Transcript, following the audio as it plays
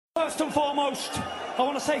First and foremost, I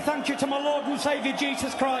want to say thank you to my Lord and Saviour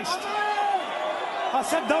Jesus Christ. I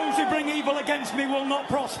said those who bring evil against me will not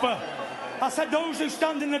prosper. I said those who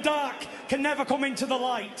stand in the dark can never come into the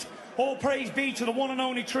light. All praise be to the one and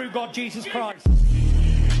only true God, Jesus Christ.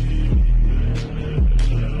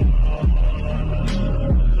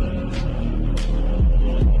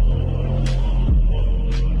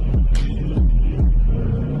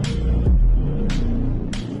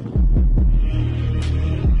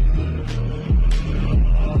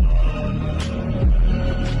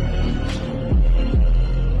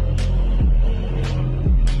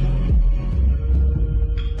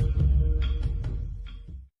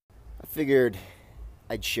 Figured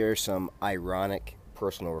I'd share some ironic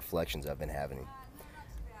personal reflections I've been having.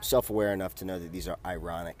 Self-aware enough to know that these are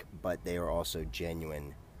ironic, but they are also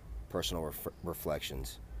genuine personal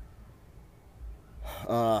reflections.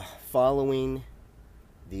 Following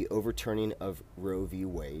the overturning of Roe v.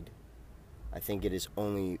 Wade, I think it is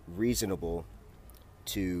only reasonable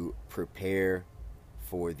to prepare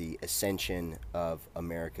for the ascension of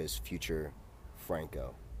America's future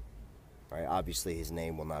Franco. Right? Obviously, his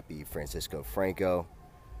name will not be Francisco Franco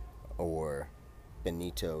or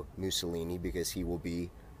Benito Mussolini because he will be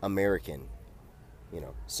American.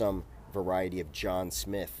 Some variety of John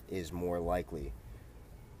Smith is more likely.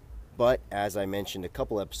 But as I mentioned a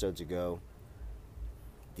couple episodes ago,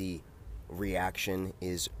 the reaction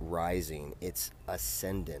is rising. It's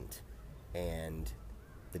ascendant. And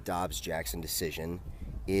the Dobbs-Jackson decision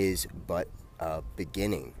is but a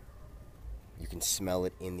beginning. You can smell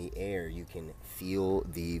it in the air. You can feel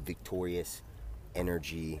the victorious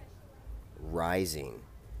energy rising.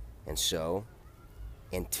 And so,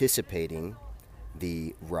 anticipating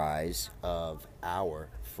the rise of our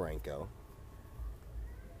Franco,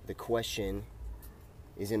 the question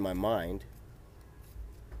is in my mind,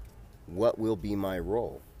 what will be my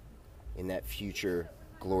role in that future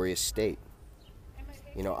glorious state?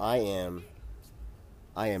 I am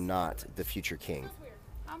not the future king.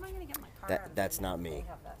 How am I going to get my car out of That's there? not me. They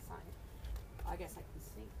have that sign. I guess I can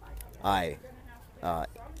sneak by.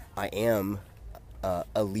 I am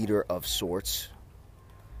a leader of sorts,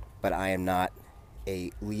 but I am not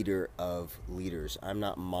a leader of leaders. I'm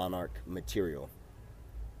not monarch material.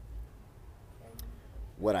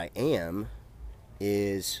 What I am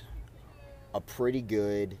is a pretty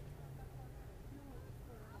good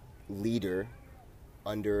leader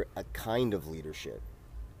under a kind of leadership.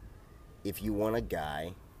 If you want a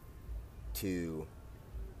guy to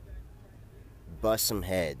bust some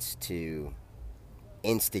heads, to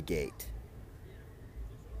instigate,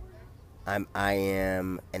 I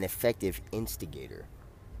am an effective instigator.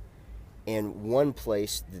 And one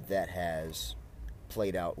place that has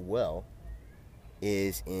played out well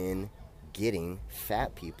is in getting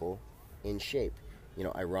fat people in shape.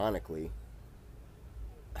 Ironically,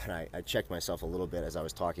 and I checked myself a little bit as I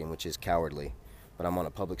was talking, which is cowardly, but I'm on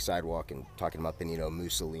a public sidewalk and talking about Benito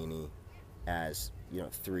Mussolini as,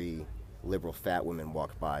 3 liberal fat women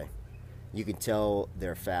walked by. You can tell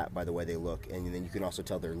they're fat by the way they look, and then you can also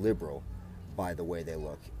tell they're liberal by the way they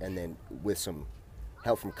look. And then with some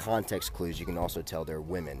help from context clues, you can also tell they're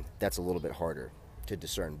women. That's a little bit harder to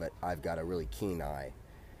discern, but I've got a really keen eye,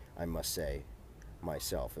 I must say,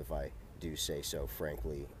 myself, if I do say so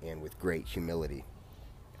frankly, and with great humility.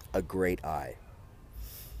 A great eye.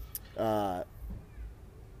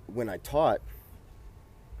 When I taught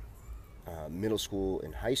middle school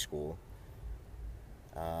and high school,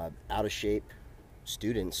 out of shape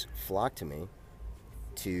students flocked to me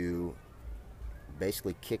to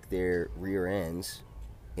basically kick their rear ends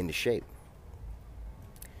into shape.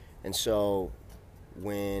 And so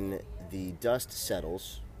when the dust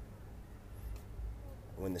settles,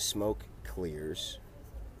 when the smoke clears,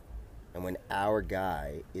 and when our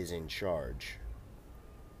guy is in charge,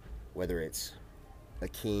 whether it's a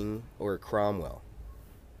king or a Cromwell,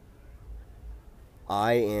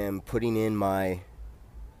 I am putting in my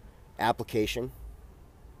application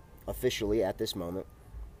officially at this moment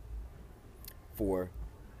for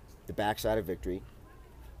the backside of victory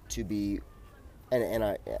to be,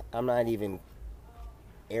 and I'm not even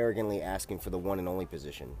arrogantly asking for the one and only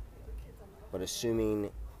position, but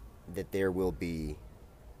assuming that there will be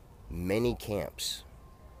many camps,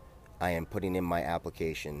 I am putting in my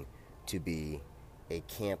application to be a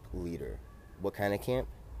camp leader. What kind of camp?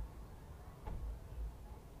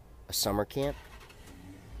 A summer camp?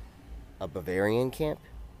 A Bavarian camp?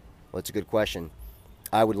 Well, it's a good question.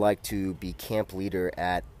 I would like to be camp leader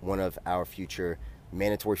at one of our future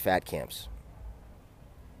mandatory fat camps.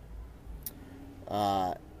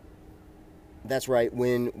 That's right.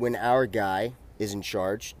 When our guy is in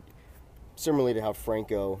charge, Similarly to how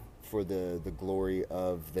Franco, for the glory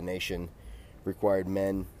of the nation, required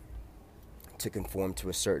men to conform to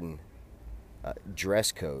a certain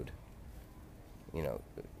dress code. You know,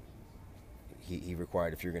 he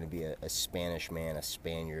required, if you're going to be a Spanish man, a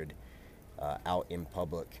Spaniard, out in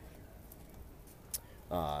public,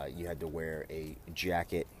 you had to wear a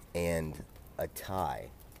jacket and a tie.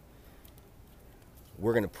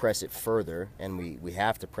 We're going to press it further, and we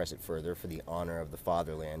have to press it further for the honor of the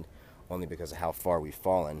fatherland, only because of how far we've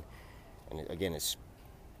fallen. And again, it's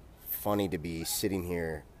funny to be sitting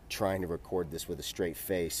here trying to record this with a straight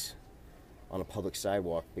face on a public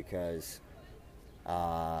sidewalk, because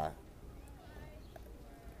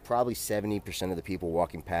probably 70% of the people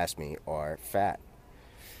walking past me are fat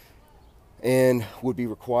and would be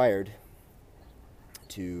required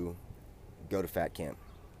to go to fat camp,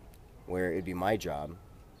 where it'd be my job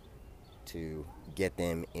to get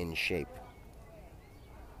them in shape.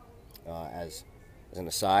 As an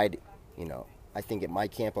aside, you know, I think at my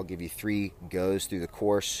camp I'll give you 3 goes through the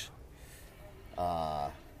course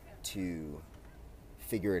to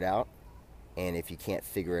figure it out. And if you can't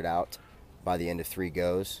figure it out by the end of 3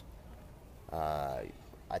 goes, I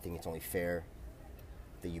think it's only fair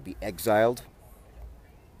that you be exiled.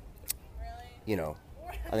 You know,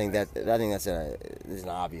 I think that's an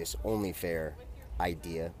obvious, only fair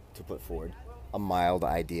idea to put forward, a mild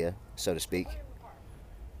idea, so to speak.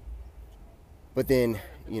 But then,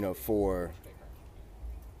 you know, for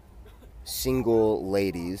single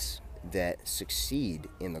ladies that succeed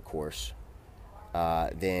in the course,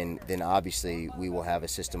 then obviously we will have a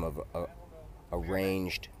system of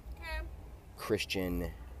arranged Christian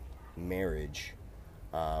marriage,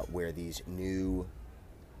 where these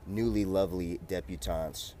newly lovely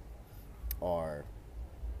debutantes are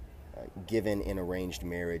given in arranged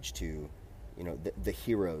marriage to, you know, the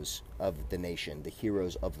heroes of the nation, the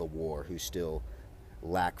heroes of the war, who still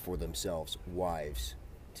lack for themselves wives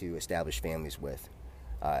to establish families with.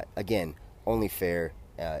 Again, only fair,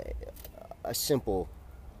 a simple,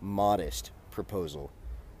 modest proposal,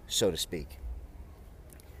 so to speak.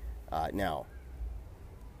 Now,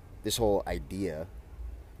 this whole idea,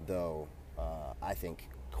 though, I think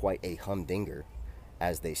quite a humdinger,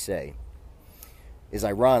 as they say, is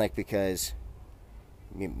ironic, because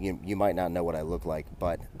you might not know what I look like,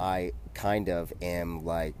 but I kind of am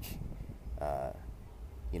like,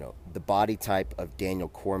 you know, the body type of Daniel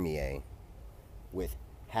Cormier with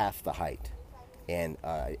half the height. And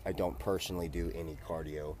I don't personally do any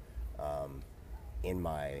cardio in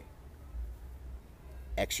my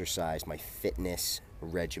exercise, my fitness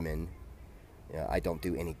regimen. You know, I don't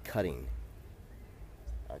do any cutting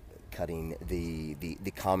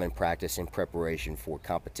the common practice in preparation for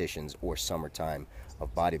competitions or summertime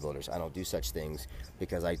of bodybuilders. I don't do such things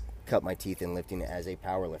because I cut my teeth in lifting as a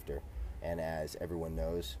powerlifter. And as everyone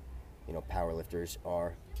knows, you know, powerlifters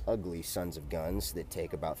are ugly sons of guns that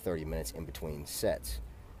take about 30 minutes in between sets.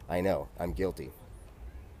 I know, I'm guilty.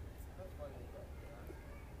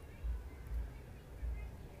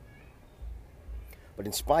 But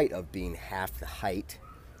in spite of being half the height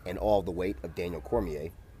and all the weight of Daniel Cormier,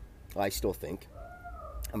 I still think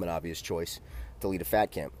I'm an obvious choice to lead a fat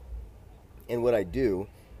camp. And what I do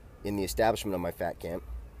in the establishment of my fat camp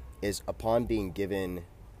is, upon being given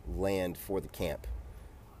land for the camp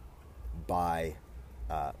by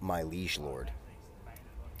my liege lord,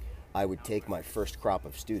 I would take my first crop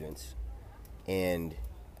of students and,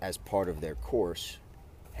 as part of their course,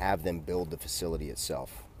 have them build the facility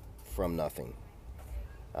itself from nothing.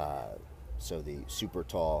 So the super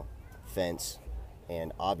tall fence,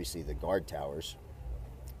 and obviously the guard towers,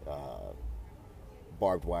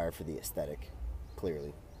 barbed wire for the aesthetic,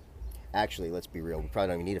 clearly. Actually, let's be real, we probably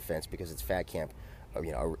don't even need a fence because it's fat camp.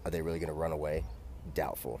 You know, are they really going to run away?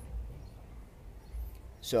 Doubtful.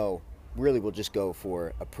 So really we'll just go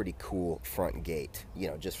for a pretty cool front gate, you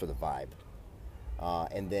know, just for the vibe.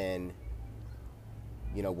 And then,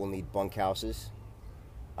 you know, we'll need bunkhouses.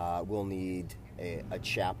 We'll need a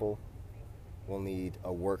chapel. We'll need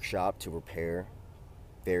a workshop to repair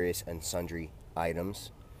various and sundry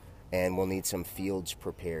items. And we'll need some fields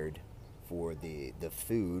prepared for the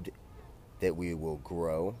food that we will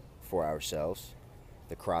grow for ourselves.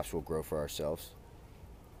 The crops we'll grow for ourselves.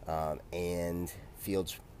 And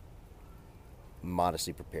fields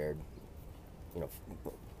modestly prepared, you know,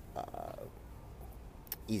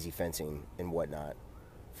 easy fencing and whatnot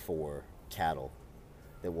for cattle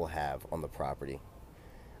that we'll have on the property.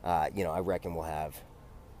 You know, I reckon we'll have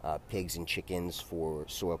pigs and chickens for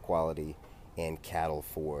soil quality and cattle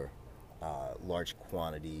for large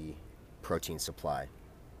quantity protein supply.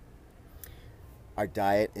 Our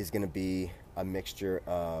diet is going to be a mixture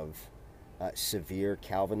of severe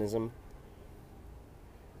Calvinism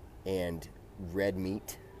and red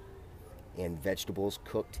meat and vegetables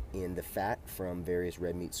cooked in the fat from various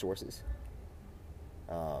red meat sources.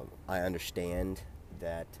 I understand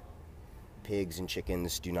that pigs and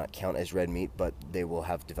chickens do not count as red meat, but they will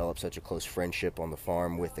have developed such a close friendship on the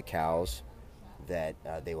farm with the cows that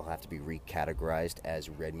they will have to be recategorized as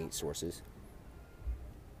red meat sources.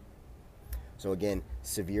 So again,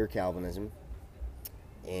 severe Calvinism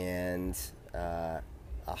and a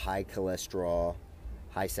high cholesterol,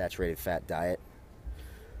 high saturated fat diet.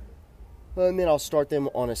 And then I'll start them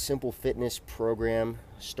on a simple fitness program,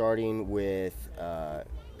 starting with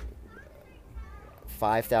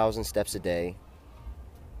 5,000 steps a day,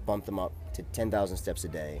 bump them up to 10,000 steps a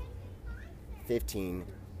day,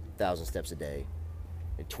 15,000 steps a day,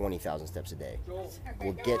 and 20,000 steps a day.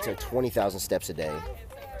 We'll get to 20,000 steps a day,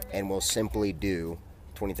 and we'll simply do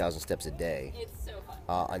 20,000 steps a day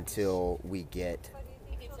until we get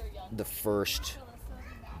the first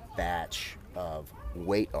batch of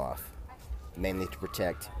weight off, mainly to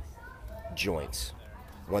protect joints.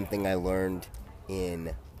 One thing I learned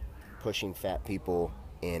in pushing fat people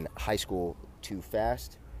in high school too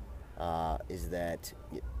fast is that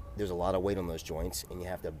there's a lot of weight on those joints, and you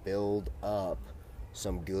have to build up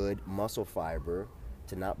some good muscle fiber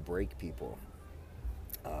to not break people.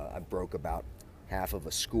 I broke about half of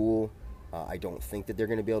a school. I don't think that they're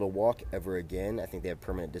going to be able to walk ever again. I think they have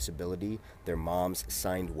permanent disability. Their moms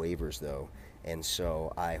signed waivers, though, and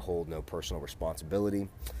so I hold no personal responsibility.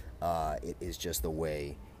 It is just the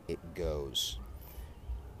way it goes.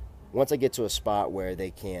 Once I get to a spot where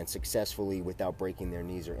they can successfully, without breaking their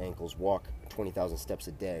knees or ankles, walk 20,000 steps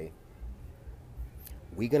a day,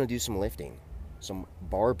 we're going to do some lifting, some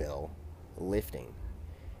barbell lifting.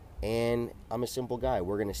 And I'm a simple guy.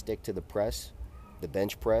 We're going to stick to the press, the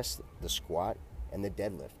bench press, the squat, and the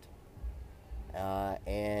deadlift.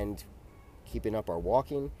 And keeping up our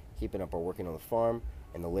walking, keeping up our working on the farm,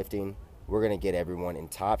 and the lifting, we're going to get everyone in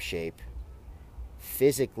top shape,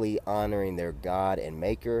 physically honoring their God and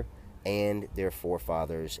Maker and their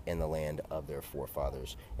forefathers and the land of their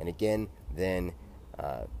forefathers. And again, then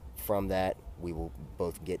from that, we will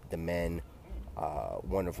both get the men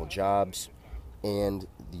wonderful jobs and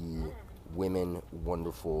the women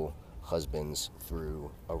wonderful husbands through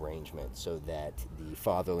arrangement, so that the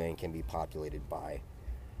fatherland can be populated by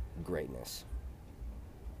greatness.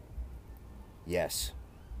 Yes,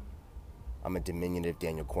 I'm a diminutive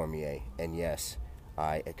Daniel Cormier, and yes,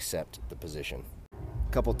 I accept the position.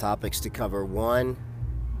 A couple topics to cover. One,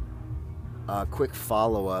 a quick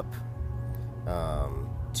follow-up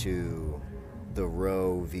to the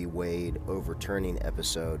Roe v. Wade overturning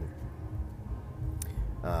episode.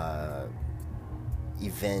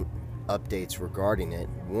 Event updates regarding it.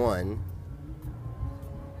 One,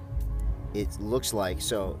 it looks like,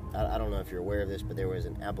 so I don't know if you're aware of this, but there was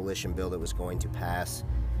an abolition bill that was going to pass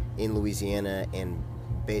in Louisiana, and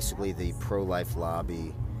basically the pro-life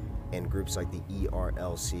lobby and groups like the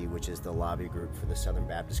ERLC, which is the lobby group for the Southern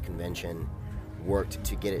Baptist Convention, worked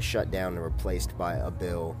to get it shut down and replaced by a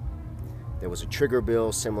bill. There was a trigger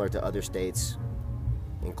bill similar to other states,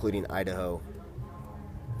 including Idaho.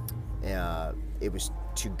 It was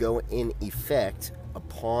to go in effect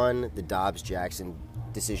upon the Dobbs-Jackson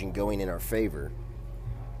decision going in our favor,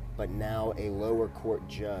 but now a lower court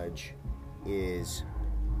judge is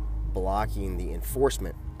blocking the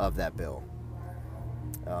enforcement of that bill.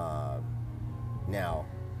 Now,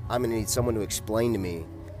 I'm going to need someone to explain to me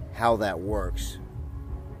how that works,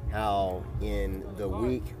 how in the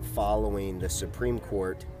week following the Supreme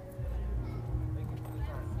Court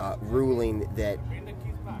ruling that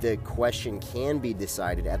the question can be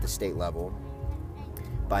decided at the state level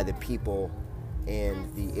by the people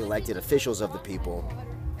and the elected officials of the people,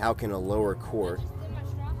 how can a lower court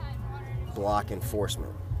block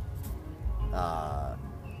enforcement? I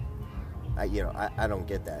don't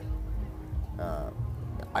get that.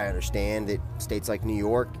 I understand that states like New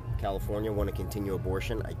York, California want to continue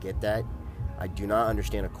abortion. I get that. I do not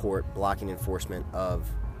understand a court blocking enforcement of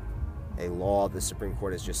a law the Supreme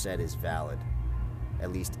Court has just said is valid,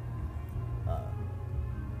 at least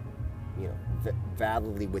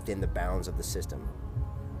validly within the bounds of the system.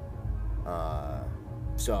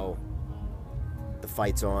 So the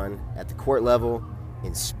fight's on at the court level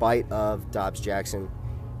in spite of Dobbs-Jackson.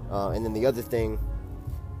 And then the other thing,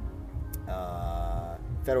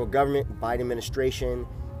 federal government, Biden administration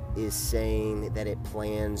is saying that it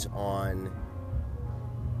plans on,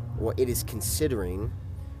 or it is considering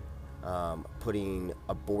putting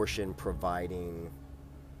abortion providing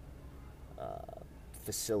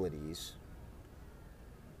facilities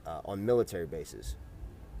on military bases.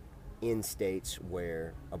 in states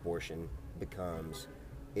where abortion becomes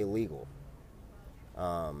illegal.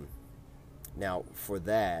 Now, for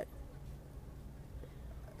that,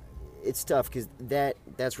 it's tough because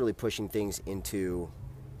that's really pushing things into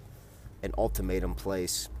an ultimatum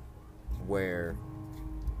place where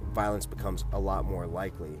violence becomes a lot more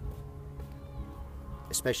likely,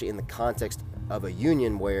 especially in the context of a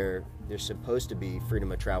union where there's supposed to be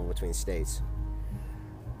freedom of travel between states.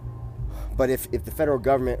 But if the federal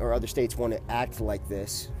government or other states want to act like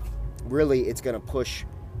this, really it's going to push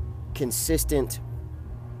consistent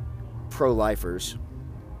pro-lifers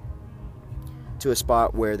to a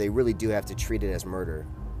spot where they really do have to treat it as murder.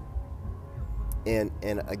 And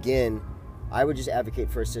again, I would just advocate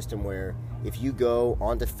for a system where if you go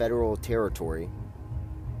onto federal territory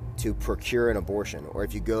to procure an abortion, or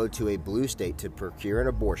if you go to a blue state to procure an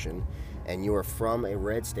abortion and you are from a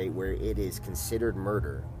red state where it is considered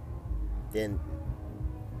murder, then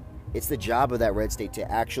it's the job of that red state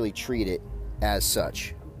to actually treat it as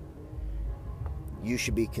such. You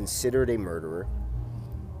should be considered a murderer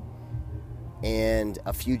and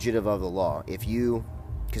a fugitive of the law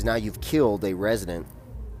because now you've killed a resident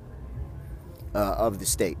of the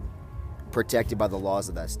state, protected by the laws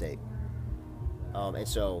of that state. And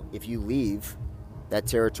so if you leave that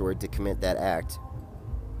territory to commit that act,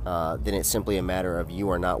 then it's simply a matter of you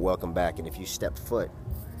are not welcome back. And if you step foot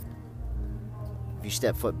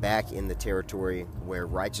back in the territory where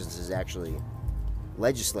righteousness is actually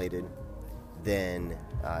legislated, then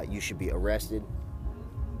you should be arrested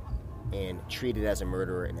and treated as a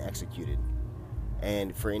murderer and executed.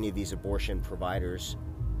 And for any of these abortion providers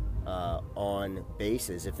on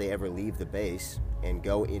bases, if they ever leave the base and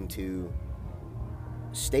go into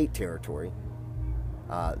state territory,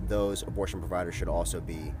 those abortion providers should also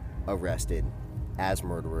be arrested as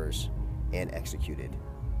murderers and executed.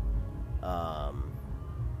 And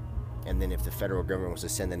then if the federal government wants to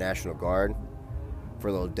send the National Guard for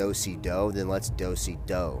a little do-si-do, then let's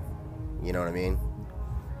do-si-do. You know what I mean?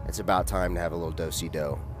 It's about time to have a little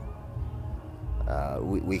do-si-do.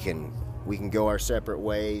 We can go our separate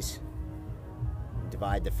ways,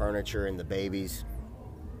 divide the furniture and the babies,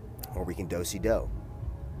 or we can do-si-do.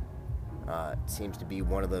 It seems to be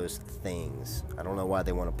one of those things. I don't know why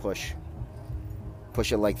they want to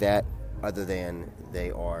push it like that, other than they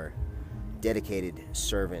are dedicated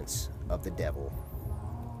servants of the devil.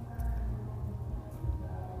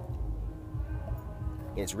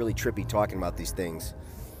 And it's really trippy talking about these things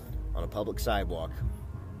on a public sidewalk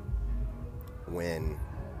when,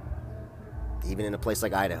 even in a place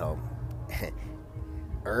like Idaho,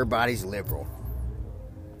 everybody's liberal.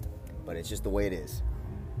 But it's just the way it is.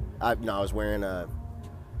 I was wearing an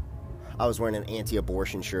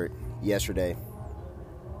anti-abortion shirt yesterday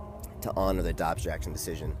to honor the Dobbs-Jackson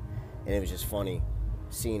decision. And it was just funny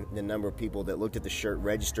seeing the number of people that looked at the shirt,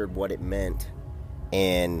 registered what it meant,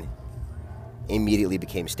 and immediately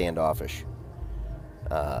became standoffish.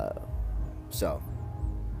 So,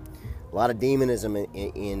 a lot of demonism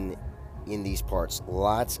in these parts.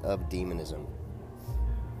 Lots of demonism.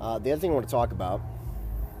 The other thing I want to talk about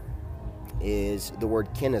is the word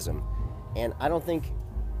kinism. And I don't think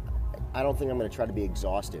I'm going to try to be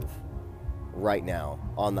exhaustive right now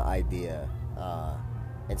on the idea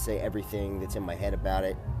and say everything that's in my head about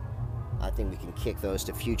it. I think we can kick those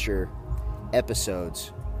to future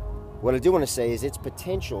episodes. What I do want to say is it's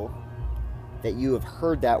potential that you have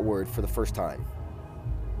heard that word for the first time.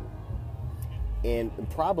 And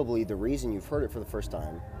probably the reason you've heard it for the first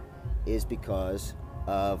time is because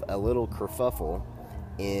of a little kerfuffle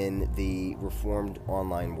in the Reformed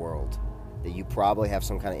online world that you probably have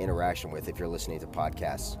some kind of interaction with if you're listening to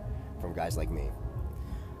podcasts from guys like me.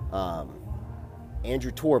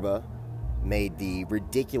 Andrew Torba made the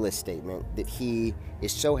ridiculous statement that he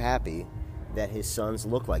is so happy that his sons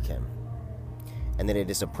look like him, and that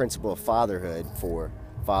it is a principle of fatherhood for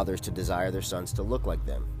fathers to desire their sons to look like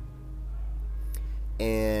them.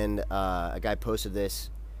 And a guy posted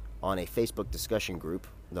this on a Facebook discussion group,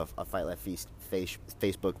 a Fight Left Feast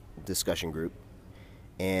Facebook discussion group,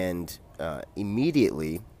 and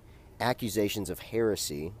immediately accusations of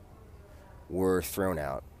heresy were thrown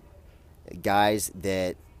out. Guys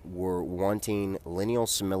that were wanting lineal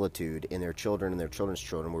similitude in their children and their children's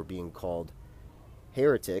children were being called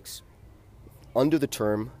heretics under the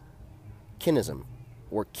term kinism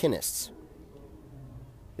or kinists.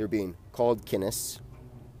 They're being called kinists,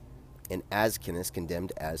 and as kinists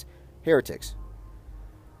condemned as heretics.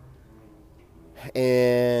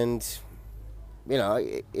 And, you know,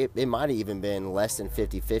 it might have even been less than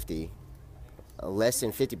 50-50. Less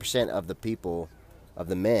than 50% of the people, of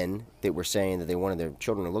the men that were saying that they wanted their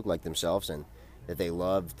children to look like themselves and that they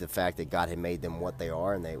love the fact that God had made them what they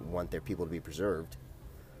are and they want their people to be preserved.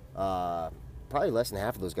 Probably less than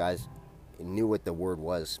half of those guys knew what the word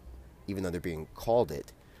was, even though they're being called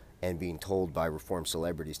it and being told by Reformed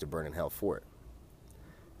celebrities to burn in hell for it.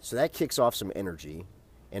 So that kicks off some energy,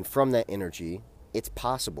 and from that energy, it's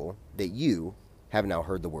possible that you have now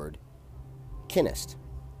heard the word Kennist.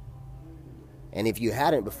 And if you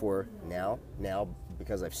hadn't before, now,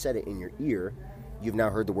 because I've said it in your ear, you've now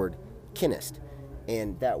heard the word Kennist.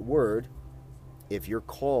 And that word, if you're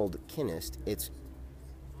called Kennist,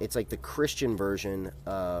 it's like the Christian version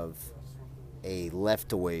of a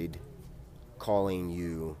leftoid calling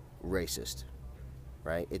you racist,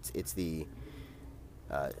 right? It's the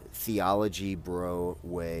theology bro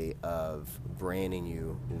way of branding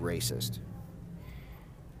you racist.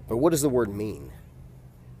 But what does the word mean,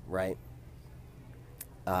 right?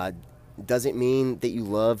 Does it mean that you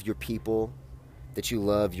love your people, that you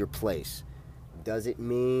love your place? Does it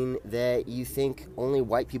mean that you think only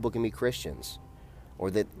white people can be Christians,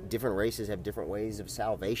 or that different races have different ways of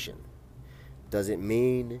salvation? Does it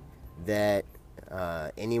mean that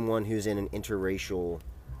anyone who's in an interracial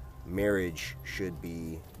marriage should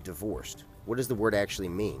be divorced? What does the word actually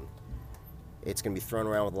mean? It's going to be thrown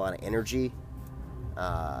around with a lot of energy,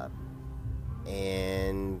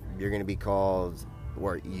 and you're going to be called,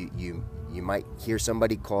 or you might hear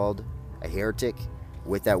somebody called a heretic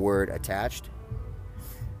with that word attached.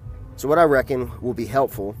 So what I reckon will be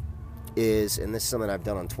helpful is, and this is something I've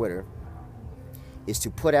done on Twitter, is to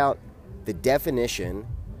put out the definition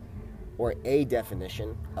or a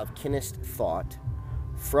definition of Kennist thought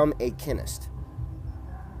from a Kennist.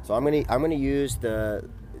 So I'm gonna use the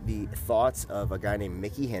thoughts of a guy named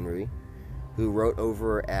Mickey Henry, who wrote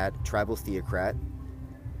over at Tribal Theocrat,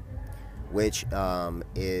 which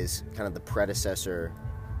is kind of the predecessor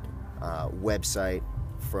website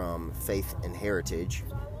from Faith and Heritage,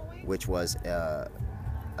 which was a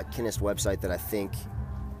Kennist website that I think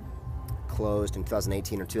closed in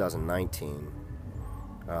 2018 or 2019.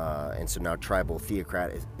 And so now Tribal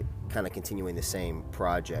Theocrat is kind of continuing the same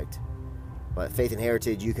project. But Faith and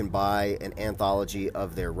Heritage, you can buy an anthology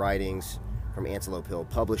of their writings from Antelope Hill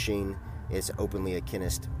Publishing. It's openly a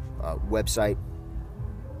Kennist website.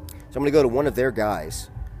 So I'm going to go to one of their guys.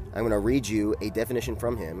 I'm going to read you a definition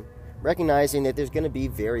from him, recognizing that there's going to be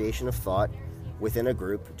variation of thought within a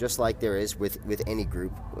group, just like there is with any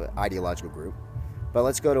group, ideological group. But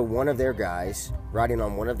let's go to one of their guys writing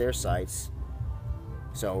on one of their sites.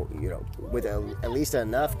 So, with at least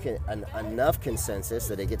enough consensus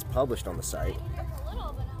that it gets published on the site.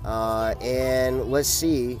 And let's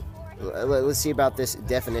see about this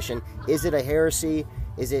definition. Is it a heresy?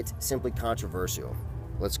 Is it simply controversial?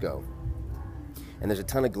 Let's go. And there's a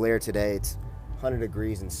ton of glare today. It's 100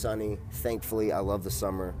 degrees and sunny. Thankfully, I love the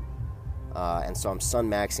summer. And so I'm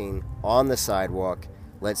sun-maxing on the sidewalk.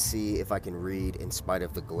 Let's see if I can read in spite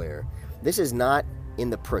of the glare. This is not in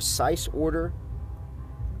the precise order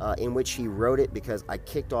in which he wrote it, because I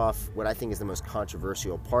kicked off what I think is the most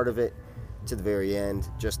controversial part of it to the very end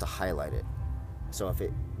just to highlight it. So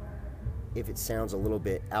if it sounds a little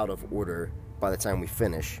bit out of order by the time we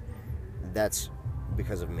finish, that's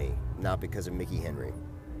because of me, not because of Mickey Henry.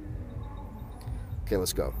 Okay,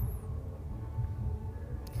 let's go.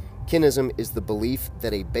 Kennism is the belief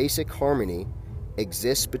that a basic harmony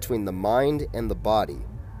exists between the mind and the body,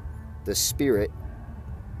 the spirit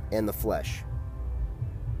and the flesh.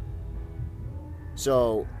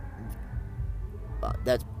 So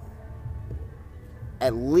that's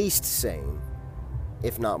at least saying,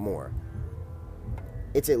 if not more,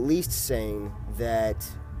 it's at least saying that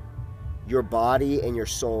your body and your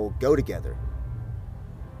soul go together.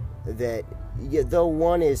 That though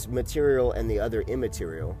one is material and the other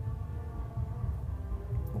immaterial,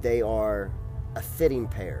 they are a fitting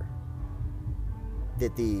pair.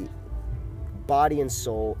 That the body and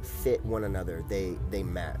soul fit one another. They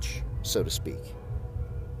match, so to speak.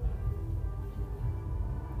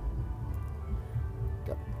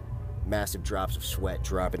 Got massive drops of sweat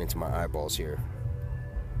dropping into my eyeballs here.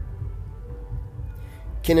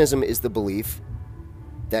 Kennism is the belief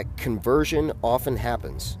that conversion often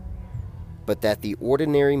happens, but that the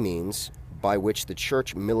ordinary means by which the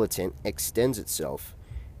church militant extends itself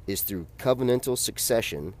is through covenantal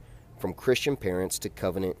succession from Christian parents to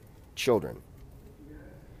covenant children.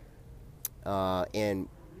 And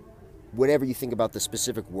whatever you think about the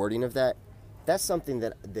specific wording of that, that's something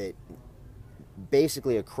that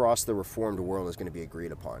basically across the Reformed world is going to be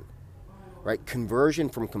agreed upon. Right? Conversion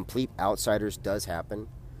from complete outsiders does happen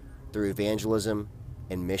through evangelism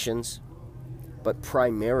and missions, but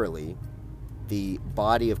primarily the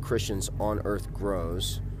body of Christians on earth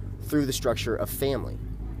grows through the structure of family.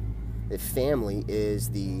 That family is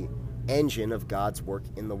the engine of God's work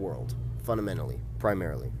in the world, fundamentally,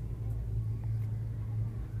 primarily.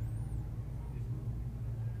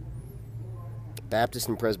 Baptist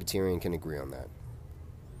and Presbyterian can agree on that.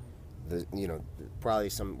 Probably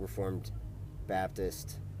some Reformed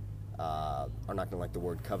Baptists are not going to like the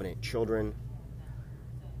word covenant children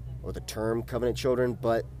or the term covenant children,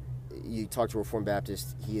 but you talk to a Reformed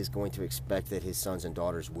Baptist, he is going to expect that his sons and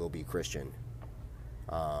daughters will be Christian,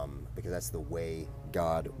 because that's the way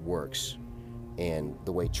God works. And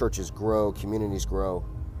the way churches grow, communities grow,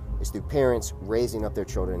 is through parents raising up their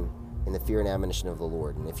children in the fear and admonition of the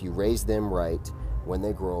Lord. And if you raise them right, when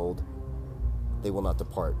they grow old, they will not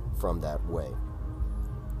depart from that way.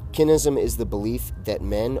 Kinism is the belief that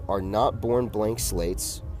men are not born blank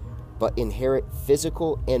slates, but inherit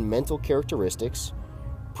physical and mental characteristics,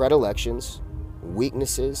 predilections,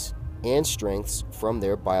 weaknesses, and strengths from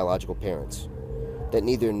their biological parents. That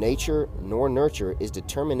neither nature nor nurture is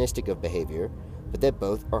deterministic of behavior, but that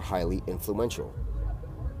both are highly influential.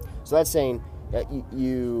 So that's saying that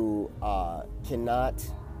you cannot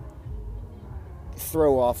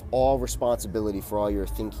throw off all responsibility for all your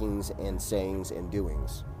thinkings and sayings and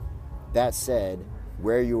doings. That said,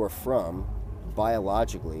 where you are from,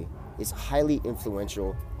 biologically, is highly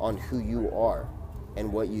influential on who you are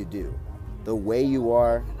and what you do. The way you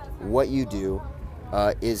are, what you do,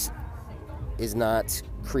 is not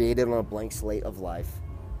created on a blank slate of life,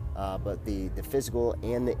 but the physical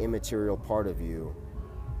and the immaterial part of you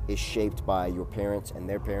is shaped by your parents and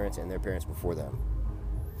their parents and their parents before them.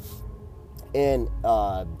 And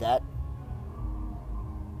that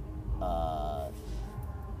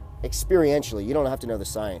experientially, you don't have to know the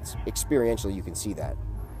science. Experientially, you can see that,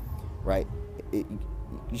 right?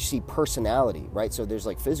 You see personality, right? So there's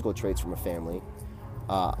like physical traits from a family.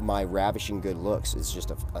 My ravishing good looks is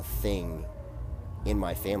just a thing in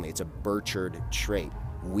my family. It's a Burchard trait.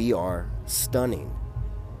 We are stunning.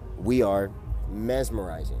 We are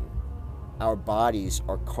mesmerizing. Our bodies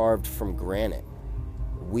are carved from granite.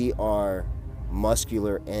 We are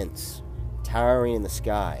muscular ents, towering in the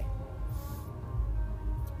sky.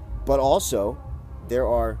 But also, there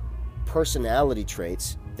are personality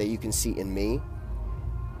traits that you can see in me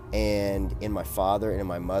and in my father and in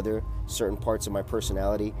my mother. Certain parts of my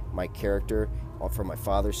personality, my character from my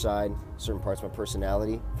father's side, certain parts of my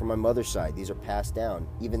personality from my mother's side. These are passed down,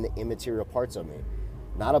 even the immaterial parts of me.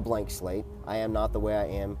 Not a blank slate. I am not the way I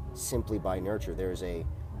am simply by nurture. There is a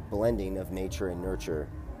blending of nature and nurture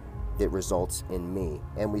that results in me.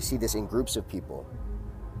 And we see this in groups of people,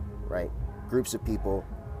 right? Groups of people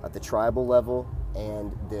at the tribal level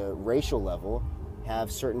and the racial level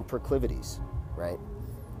have certain proclivities, right?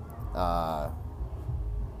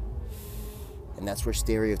 And that's where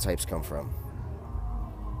stereotypes come from.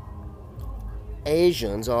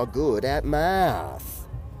 Asians are good at math,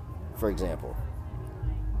 for example.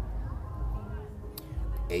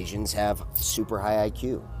 Asians have super high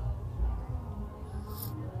IQ.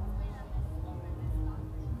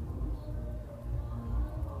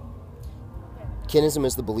 Kinism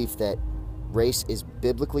is the belief that race is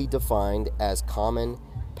biblically defined as common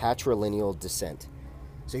patrilineal descent.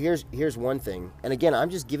 So here's one thing, and again, I'm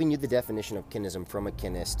just giving you the definition of kinism from a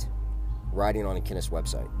kinist, writing on a kinist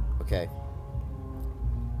website, okay?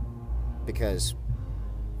 Because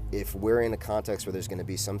if we're in a context where there's going to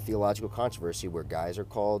be some theological controversy where guys are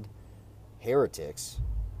called heretics,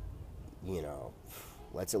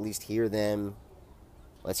 let's at least hear them.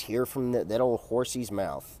 Let's hear from that old horsey's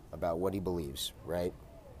mouth about what he believes, right?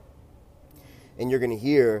 And you're going to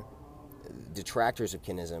hear detractors of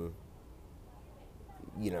kinism,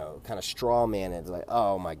 kind of straw man it, like,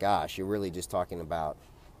 oh my gosh, you're really just talking about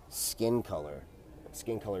skin color.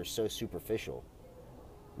 Skin color is so superficial.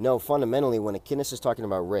 No, fundamentally, when a kinist is talking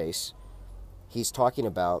about race, he's talking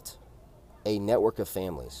about a network of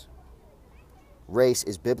families. Race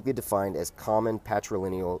is biblically defined as common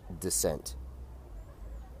patrilineal descent.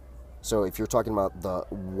 So if you're talking about the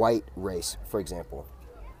white race, for example,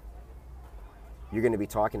 you're going to be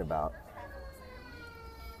talking about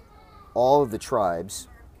all of the tribes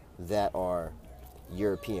that are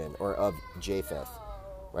European or of Japheth,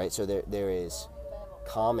 right? So there is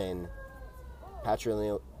common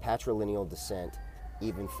patrilineal descent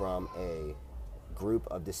even from a group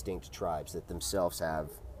of distinct tribes that themselves have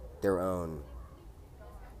their own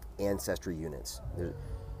ancestry units. There's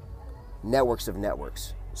networks of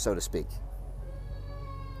networks, so to speak.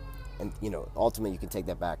 And, ultimately you can take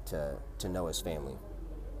that back to Noah's family.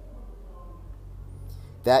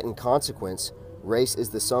 That, in consequence, race is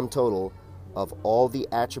the sum total of all the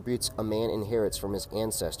attributes a man inherits from his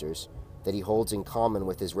ancestors, that he holds in common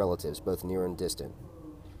with his relatives, both near and distant.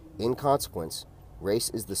 In consequence, race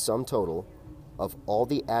is the sum total of all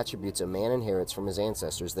the attributes a man inherits from his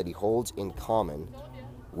ancestors that he holds in common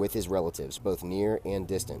with his relatives, both near and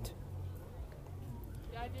distant.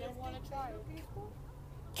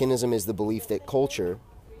 Kinism is the belief that culture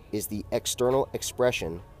is the external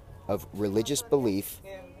expression of religious belief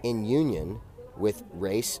in union with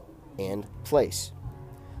race and place.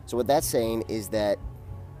 So what that's saying is that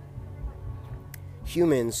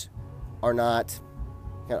humans are not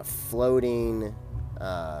kind of floating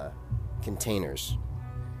containers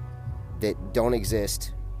that don't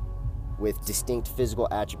exist with distinct physical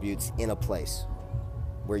attributes in a place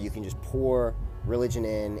where you can just pour religion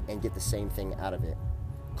in and get the same thing out of it,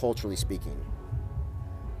 culturally speaking.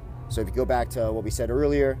 So if you go back to what we said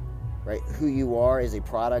earlier, right, who you are is a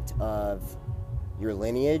product of your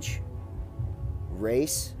lineage.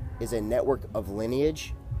 Race is a network of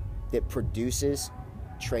lineage that produces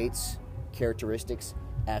traits, characteristics,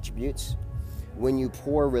 attributes. When you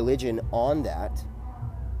pour religion on that,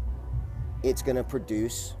 it's going to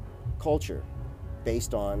produce culture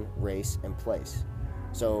based on race and place.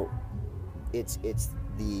 So it's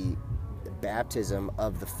the baptism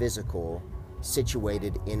of the physical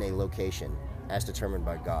situated in a location as determined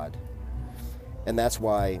by God. And that's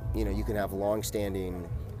why, you can have long-standing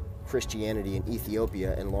Christianity in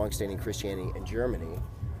Ethiopia and long-standing Christianity in Germany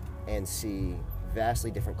and see vastly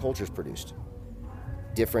different cultures produced,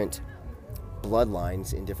 different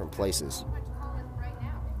bloodlines in different places.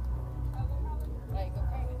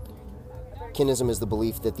 Kinism is the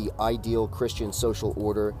belief that the ideal Christian social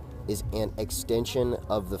order is an extension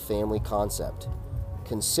of the family concept,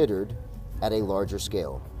 considered at a larger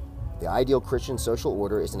scale. The ideal Christian social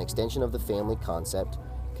order is an extension of the family concept,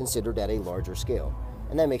 considered at a larger scale.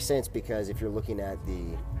 And that makes sense because if you're looking at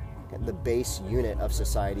the base unit of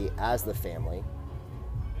society as the family,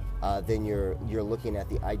 then you're looking at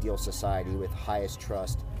the ideal society with highest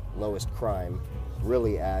trust, lowest crime,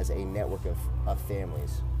 really as a network of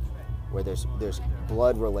families where there's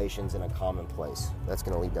blood relations in a common place. That's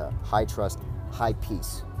going to lead to high trust, high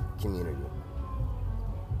peace community.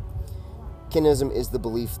 Kinism is the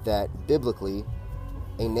belief that, biblically,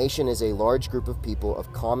 a nation is a large group of people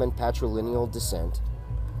of common patrilineal descent,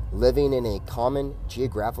 living in a common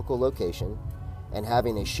geographical location, and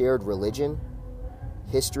having a shared religion,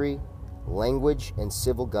 history, language, and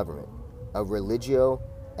civil government, a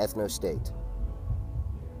religio-ethno-state.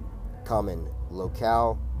 Common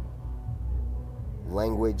locale,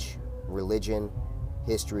 language, religion,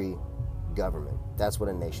 history, government. That's what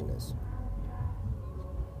a nation is.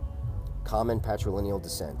 Common patrilineal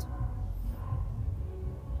descent.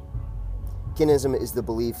 Kinism is the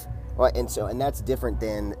belief, and that's different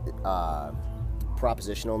than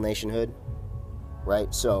propositional nationhood,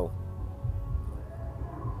 right? So,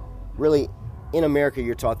 really, in America,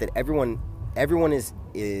 you're taught that everyone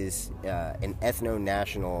is an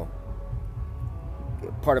ethno-national,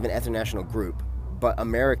 part of an ethno-national group, but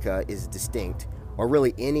America is distinct, or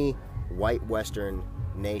really any white Western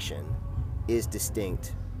nation is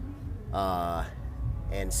distinct,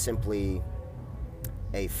 and simply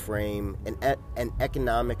a frame, an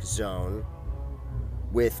economic zone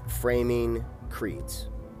with framing creeds.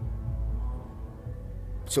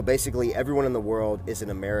 So basically, everyone in the world is an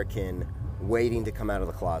American waiting to come out of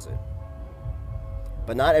the closet.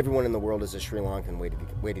 But not everyone in the world is a Sri Lankan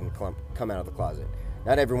waiting to come out of the closet.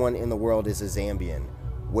 Not everyone in the world is a Zambian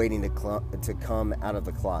waiting to come out of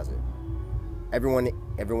the closet. Everyone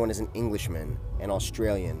is an Englishman, an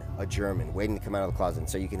Australian, a German, waiting to come out of the closet. And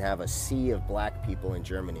so you can have a sea of black people in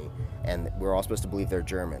Germany, and we're all supposed to believe they're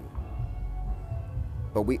German.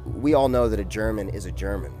 But we all know that a German is a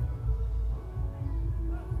German.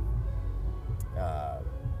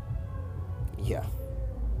 Yeah,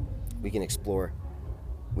 we can explore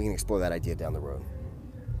that idea down the road.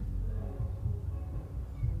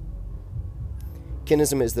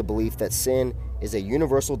 Kinism is the belief that sin is a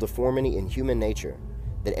universal deformity in human nature,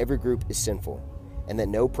 that every group is sinful, and that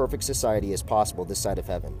no perfect society is possible this side of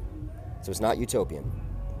heaven. So it's not utopian.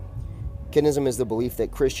 Kinism is the belief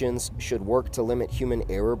that Christians should work to limit human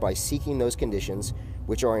error by seeking those conditions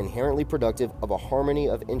which are inherently productive of a harmony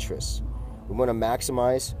of interests. We want to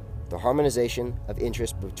maximize the harmonization of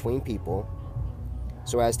interests between people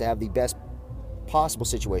so as to have the best possible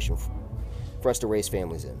situation for us to raise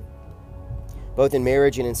families in, both in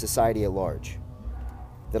marriage and in society at large.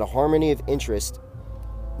 That a harmony of interest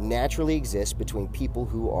naturally exists between people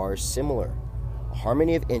who are similar. A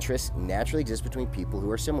harmony of interest naturally exists between people who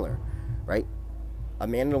are similar, right? A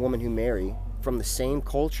man and a woman who marry from the same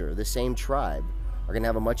culture, the same tribe, are going to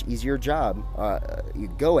have a much easier job, you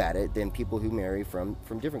go at it, than people who marry from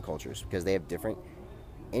different cultures, because they have different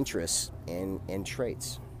interests and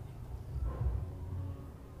traits.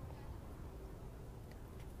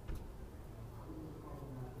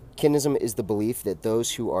 Kinism is the belief that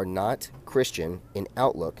those who are not Christian in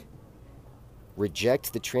outlook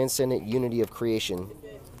reject the transcendent unity of creation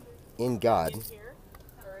in God.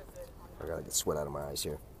 I gotta get sweat out of my eyes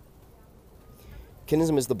here.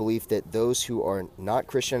 Kinism is the belief that those who are not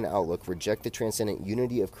Christian in outlook reject the transcendent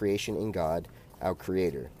unity of creation in God, our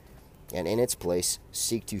Creator, and in its place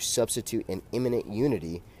seek to substitute an immanent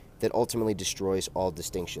unity that ultimately destroys all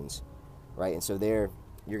distinctions. Right? And so there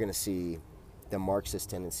you're going to see the Marxist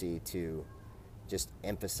tendency to just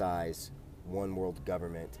emphasize one world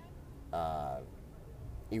government,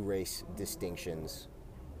 erase distinctions,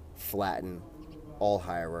 flatten all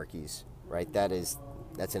hierarchies, right?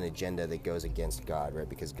 That's an agenda that goes against God, right?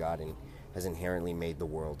 Because God has inherently made the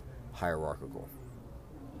world hierarchical.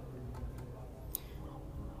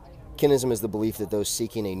 Kinism is the belief that those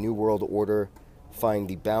seeking a new world order find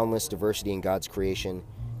the boundless diversity in God's creation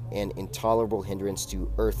an intolerable hindrance to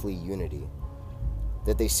earthly unity.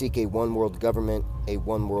 That they seek a one-world government, a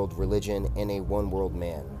one-world religion, and a one-world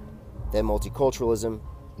man. That multiculturalism,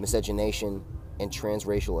 miscegenation, and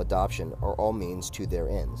transracial adoption are all means to their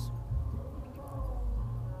ends.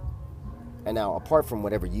 And now, apart from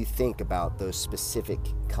whatever you think about those specific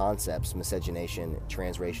concepts, miscegenation,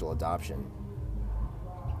 transracial adoption,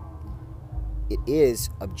 it is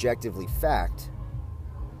objectively fact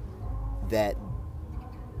that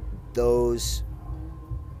those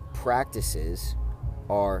practices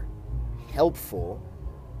are helpful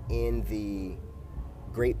in the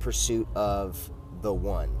great pursuit of the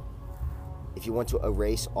one. If you want to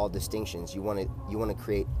erase all distinctions, you want to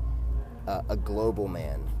create a global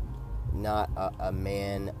man, not a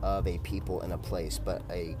man of a people and a place, but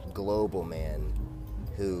a global man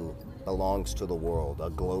who belongs to the world, a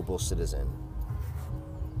global citizen.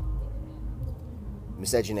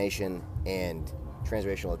 Miscegenation and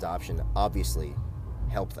transracial adoption obviously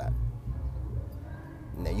help that.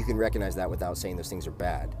 Now, you can recognize that without saying those things are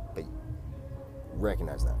bad, but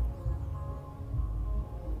recognize that.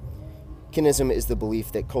 Kinism is the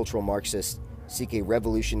belief that cultural Marxists seek a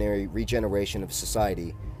revolutionary regeneration of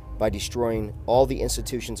society by destroying all the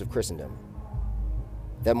institutions of Christendom.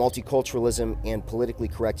 That multiculturalism and politically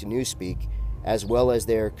correct newspeak, as well as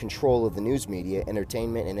their control of the news media,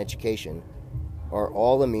 entertainment, and education, are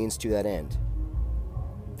all a means to that end.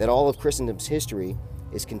 That all of Christendom's history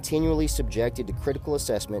is continually subjected to critical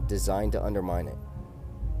assessment designed to undermine it.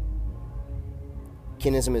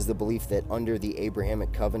 Kinism is the belief that under the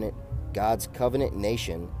Abrahamic covenant, God's covenant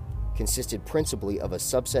nation consisted principally of a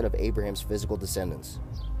subset of Abraham's physical descendants.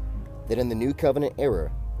 That in the new covenant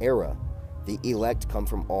era, the elect come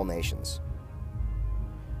from all nations.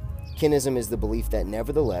 Kinism is the belief that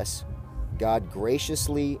nevertheless, God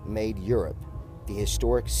graciously made Europe the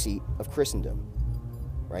historic seat of Christendom.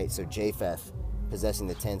 Right? So Japheth possessing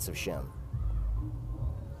the tents of Shem.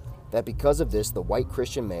 That because of this, the white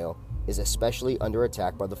Christian male is especially under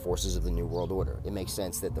attack by the forces of the New World Order. It makes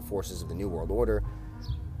sense that the forces of the New World Order,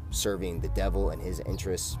 serving the devil and his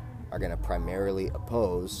interests, are going to primarily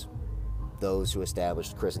oppose those who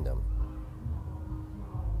established Christendom.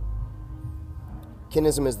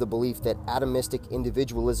 Kinism is the belief that atomistic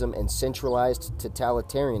individualism and centralized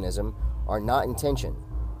totalitarianism are not in tension.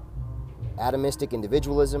 Atomistic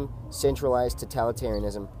individualism, centralized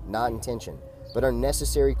totalitarianism, not in tension, but are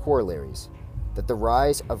necessary corollaries. That the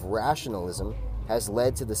rise of rationalism has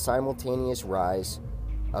led to the simultaneous rise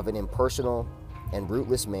of an impersonal and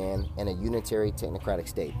rootless man and a unitary technocratic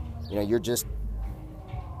state. You know,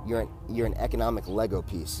 you're an economic Lego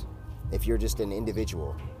piece. If you're just an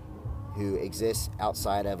individual who exists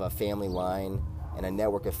outside of a family line and a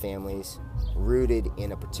network of families rooted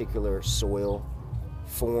in a particular soil,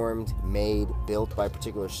 formed, made, built by a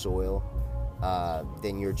particular soil,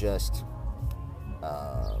 then you're just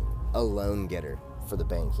a loan getter for the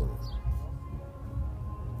banking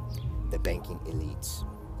elites.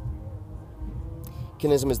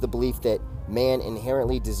 Kinism is the belief that man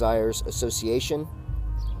inherently desires association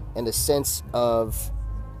and a sense of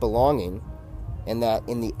belonging, and that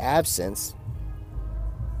in the absence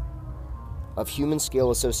of human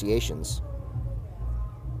scale associations,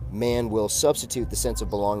 man will substitute the sense of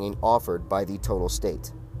belonging offered by the total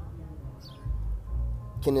state.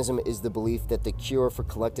 Kinism is the belief that the cure for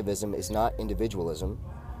collectivism is not individualism.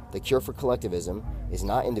 The cure for collectivism is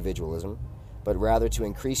not individualism, but rather to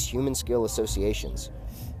increase human scale associations.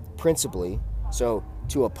 Principally, so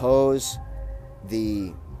to oppose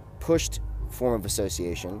the pushed form of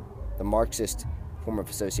association, the Marxist form of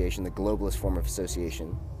association, the globalist form of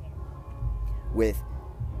association, with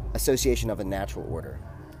association of a natural order,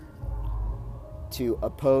 to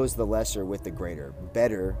oppose the lesser with the greater,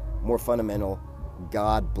 better, more fundamental,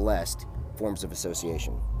 God-blessed forms of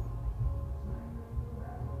association.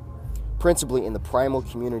 Principally in the primal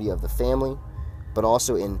community of the family, but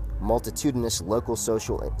also in multitudinous local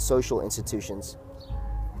social institutions.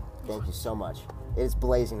 Thank you so much. It is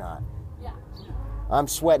blazing hot. Yeah. I'm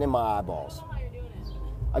sweating in my eyeballs.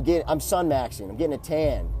 I'm sun maxing. I'm getting a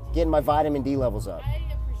tan. Getting my vitamin D levels up. I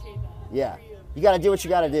appreciate that. Yeah. You got to do what you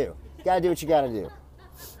got to do. You got to do what you got to do.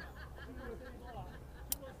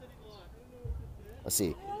 Let's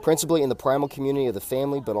see. Principally in the primal community of the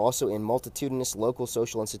family, but also in multitudinous local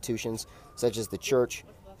social institutions such as the church,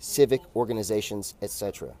 civic organizations,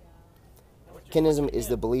 etc. Kinism is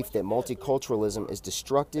the belief that multiculturalism is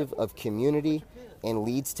destructive of community and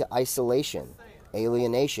leads to isolation,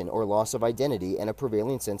 alienation, or loss of identity, and a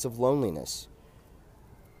prevailing sense of loneliness.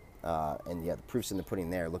 And yeah, the proof's in the pudding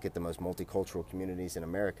there. Look at the most multicultural communities in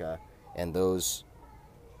America, and those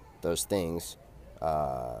things.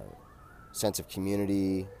 Sense of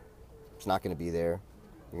community, it's not going to be there.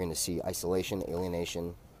 You're going to see isolation,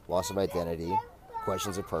 alienation, loss of identity,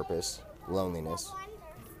 questions of purpose, loneliness.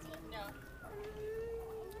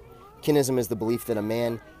 Kinism is the belief that a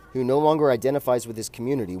man who no longer identifies with his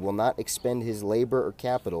community will not expend his labor or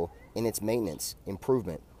capital in its maintenance,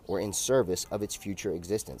 improvement, or in service of its future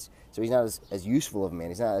existence. So he's not as useful of a man,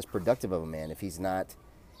 he's not as productive of a man if he's not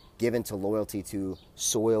given to loyalty to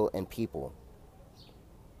soil and people.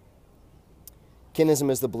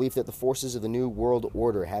 Kinism is the belief that the forces of the New World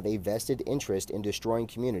Order have a vested interest in destroying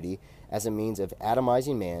community as a means of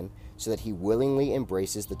atomizing man so that he willingly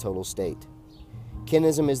embraces the total state.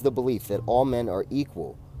 Kinism is the belief that all men are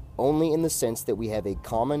equal, only in the sense that we have a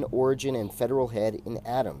common origin and federal head in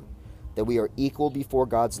Adam, that we are equal before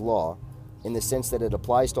God's law in the sense that it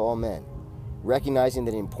applies to all men, recognizing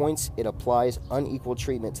that in points it applies unequal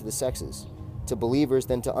treatment to the sexes, to believers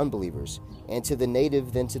than to unbelievers, and to the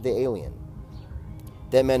native than to the alien.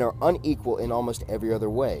 That men are unequal in almost every other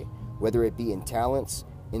way, whether it be in talents,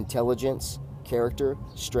 intelligence, character,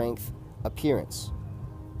 strength, appearance.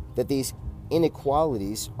 That these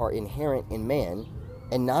inequalities are inherent in man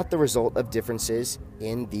and not the result of differences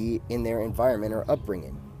in their environment or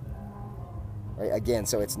upbringing. Right? Again,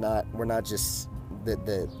 so it's not, we're not just,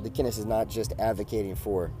 the Kinnis is not just advocating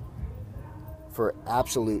for an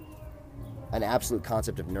absolute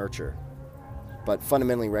concept of nurture, but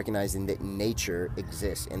fundamentally recognizing that nature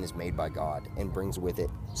exists and is made by God and brings with it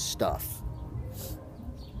stuff.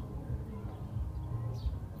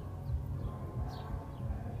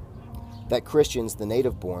 That Christians, the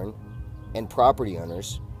native-born, and property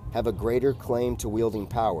owners have a greater claim to wielding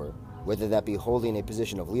power, whether that be holding a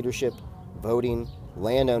position of leadership, voting,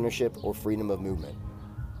 land ownership, or freedom of movement.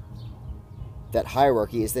 That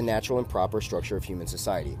hierarchy is the natural and proper structure of human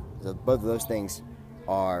society. So both of those things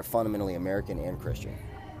are fundamentally American and Christian.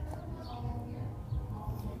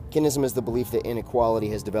 Kinism is the belief that inequality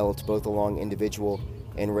has developed both along individual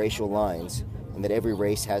and racial lines, and that every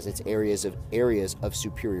race has its areas of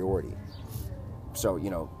superiority. So,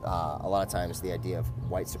 a lot of times the idea of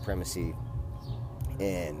white supremacy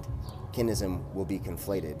and kinism will be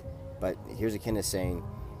conflated. But here's a Kinnis saying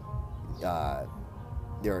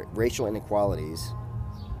there are racial inequalities,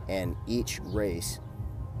 and each race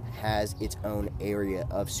has its own area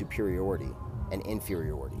of superiority and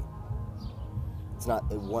inferiority. It's not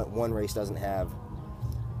one race doesn't have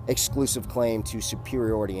exclusive claim to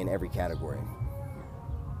superiority in every category.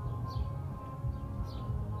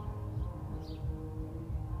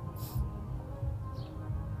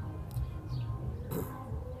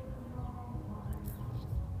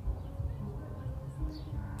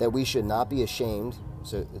 That we should not be ashamed.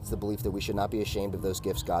 So it's the belief that we should not be ashamed of those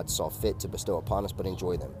gifts God saw fit to bestow upon us, but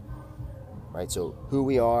enjoy them. Right? So who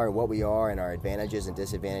we are and what we are and our advantages and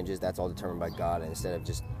disadvantages, that's all determined by God. And instead of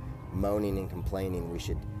just moaning and complaining, we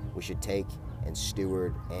should take and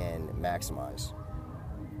steward and maximize.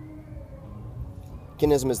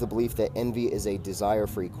 Kinism is the belief that envy is a desire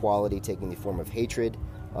for equality taking the form of hatred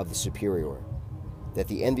of the superior. That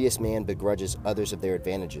the envious man begrudges others of their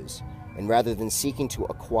advantages, and rather than seeking to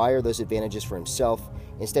acquire those advantages for himself,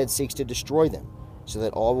 instead seeks to destroy them, so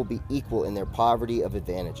that all will be equal in their poverty of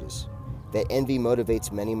advantages. That envy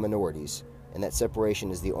motivates many minorities, and that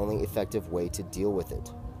separation is the only effective way to deal with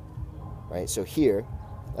it. Right? So here,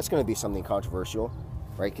 that's going to be something controversial,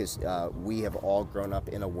 right? Because we have all grown up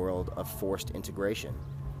in a world of forced integration,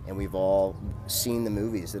 and we've all seen the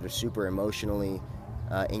movies that are super emotionally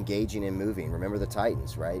engaging and moving. Remember the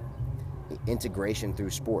Titans, right? Integration through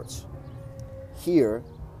sports. Here,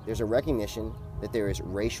 there's a recognition that there is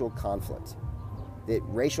racial conflict. That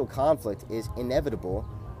racial conflict is inevitable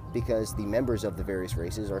because the members of the various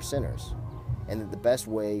races are sinners. And that the best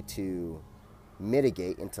way to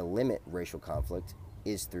mitigate and to limit racial conflict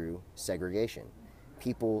is through segregation.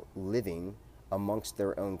 People living amongst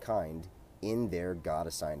their own kind in their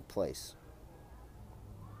God-assigned place.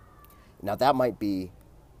 Now that might be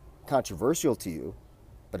controversial to you,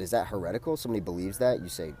 but is that heretical? Somebody believes that? You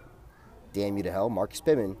say, damn you to hell. Marcus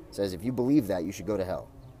Pittman says if you believe that, you should go to hell.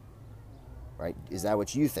 Right? Is that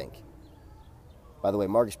what you think? By the way,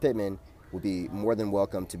 Marcus Pittman would be more than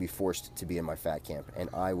welcome to be forced to be in my fat camp, and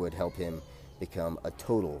I would help him become a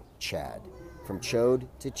total Chad. From Chode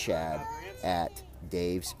to Chad at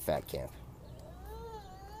Dave's Fat Camp.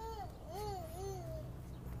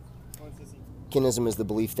 Kinism is the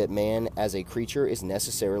belief that man as a creature is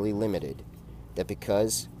necessarily limited, that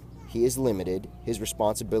because he is limited, his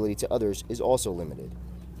responsibility to others is also limited.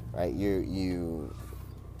 Right?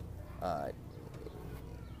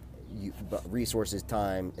 Resources,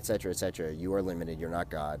 time, etc., etc. You are limited. You're not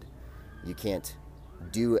God. You can't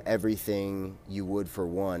do everything you would for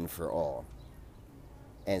one for all.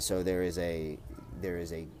 And so there is a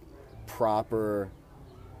proper,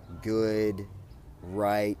 good,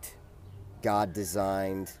 right,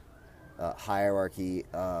 God-designed hierarchy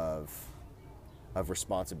of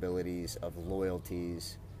responsibilities, of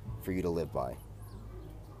loyalties for you to live by.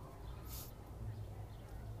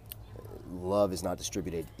 Love is not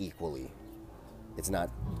distributed equally. It's not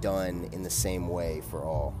done in the same way for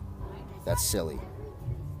all. That's silly.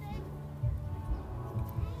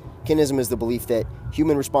 Kinism is the belief that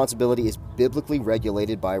human responsibility is biblically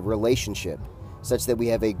regulated by relationship, such that we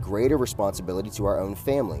have a greater responsibility to our own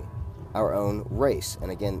family, our own race.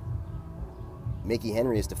 And again, Mickey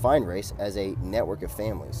Henry has defined race as a network of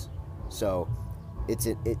families. So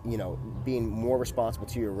being more responsible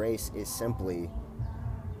to your race is simply,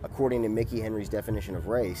 according to Mickey Henry's definition of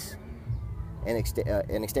race, an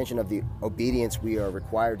extension of the obedience we are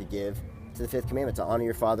required to give to the fifth commandment, to honor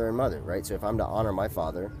your father and mother, right? So if I'm to honor my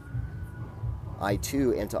father, I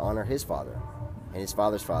too am to honor his father, and his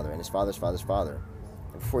father's father, and his father's father's father.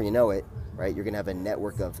 And before you know it, right, you're going to have a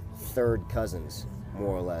network of third cousins,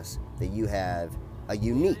 more or less, that you have a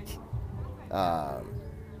unique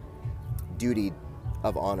duty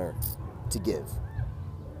of honor to give.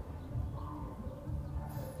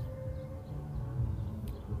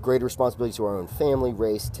 Greater responsibility to our own family,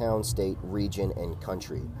 race, town, state, region, and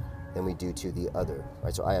country than we do to the other.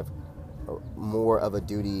 Right? So I have more of a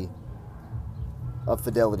duty of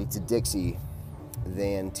fidelity to Dixie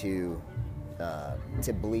than to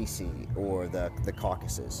Tbilisi or the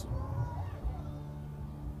Caucasus.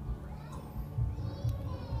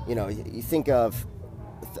 You know, you think of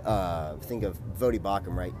Vodi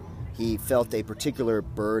Bakum, right? He felt a particular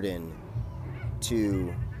burden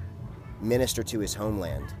to minister to his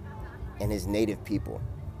homeland and his native people,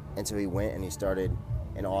 and so he went and he started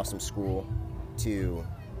an awesome school to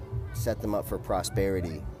set them up for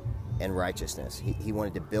prosperity and righteousness. He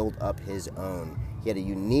wanted to build up his own. He had a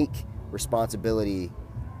unique responsibility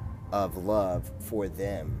of love for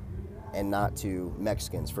them and not to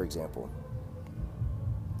Mexicans, for example.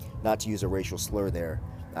 Not to use a racial slur there,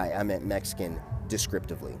 I meant Mexican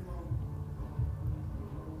descriptively.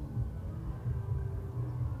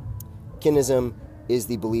 Kinism is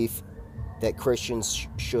the belief that Christians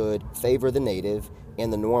should favor the native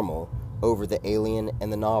and the normal over the alien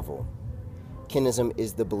and the novel. Kinism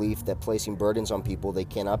is the belief that placing burdens on people they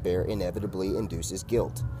cannot bear inevitably induces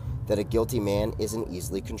guilt, that a guilty man is an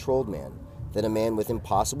easily controlled man, that a man with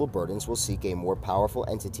impossible burdens will seek a more powerful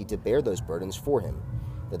entity to bear those burdens for him,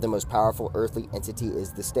 that the most powerful earthly entity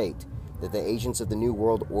is the state, that the agents of the New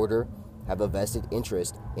World Order have a vested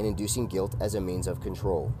interest in inducing guilt as a means of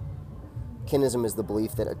control. Kinism is the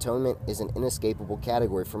belief that atonement is an inescapable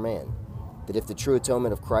category for man, that if the true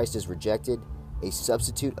atonement of Christ is rejected, a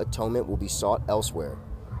substitute atonement will be sought elsewhere,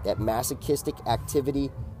 that masochistic activity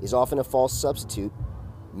is often a false substitute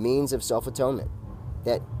means of self-atonement,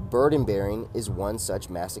 that burden-bearing is one such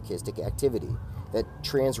masochistic activity, that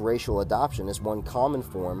transracial adoption is one common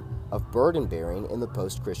form of burden-bearing in the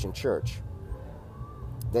post-Christian church,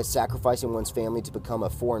 that sacrificing one's family to become a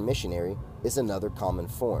foreign missionary is another common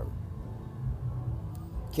form.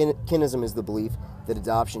 Kinism is the belief that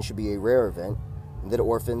adoption should be a rare event, and that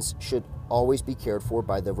orphans should always be cared for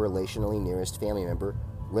by the relationally nearest family member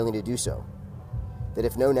willing to do so. That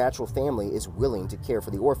if no natural family is willing to care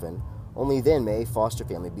for the orphan, only then may a foster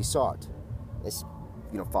family be sought. This,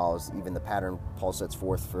 follows even the pattern Paul sets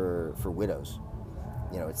forth for widows.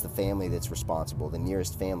 It's the family that's responsible, the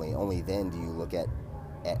nearest family. Only then do you look at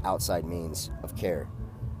at outside means of care.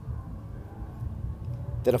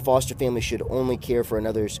 That a foster family should only care for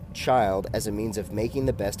another's child as a means of making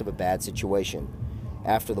the best of a bad situation,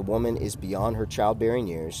 after the woman is beyond her childbearing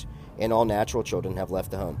years and all natural children have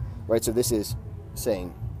left the home. Right, so this is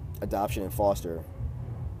saying adoption and foster,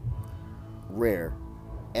 rare.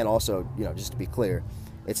 And also, just to be clear,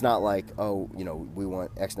 it's not like, we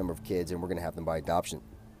want X number of kids and we're going to have them by adoption.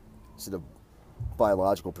 So the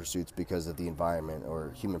biological pursuits because of the environment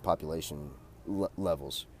or human population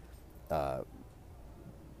levels.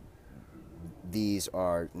 These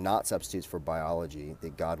are not substitutes for biology,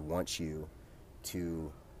 that God wants you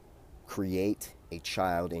to create a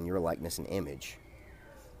child in your likeness and image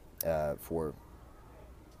for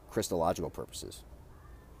Christological purposes.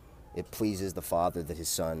 It pleases the Father that his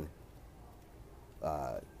Son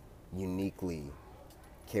uniquely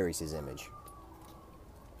carries his image.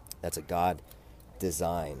 That's a God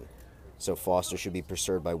design. So foster should be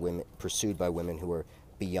pursued by women who are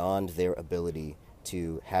beyond their ability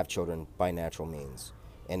to have children by natural means,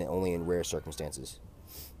 and only in rare circumstances.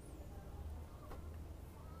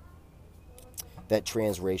 That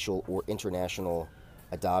transracial or international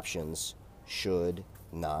adoptions should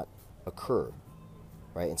not occur,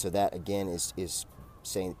 right? And so that, again, is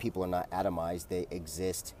saying that people are not atomized. They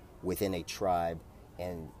exist within a tribe,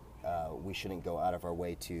 and we shouldn't go out of our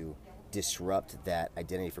way to disrupt that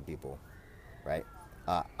identity for people, right?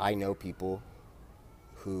 I know people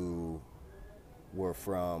who were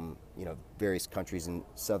from, various countries in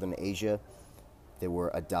Southern Asia. They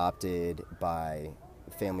were adopted by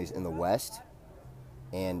families in the West,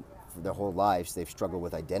 and for their whole lives they've struggled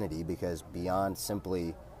with identity, because beyond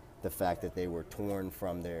simply the fact that they were torn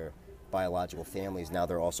from their biological families, now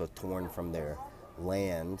they're also torn from their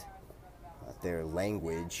land, their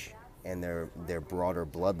language, and their broader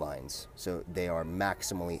bloodlines. So they are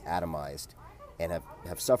maximally atomized and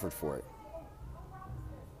have suffered for it.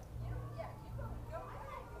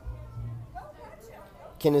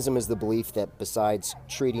 Kinism is the belief that besides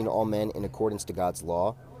treating all men in accordance to God's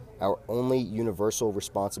law, our only universal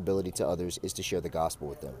responsibility to others is to share the gospel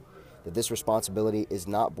with them. That this responsibility is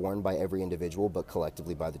not borne by every individual, but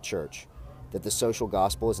collectively by the church. That the social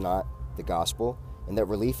gospel is not the gospel, and that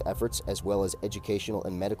relief efforts, as well as educational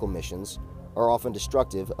and medical missions, are often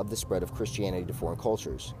destructive of the spread of Christianity to foreign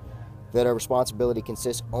cultures. That our responsibility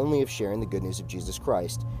consists only of sharing the good news of Jesus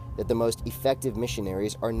Christ. That the most effective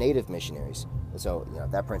missionaries are native missionaries. And so,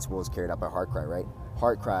 that principle is carried out by HeartCry, right?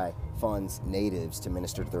 HeartCry funds natives to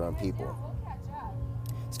minister to their own people.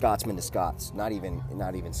 Scotsmen to Scots, not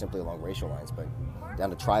even simply along racial lines, but down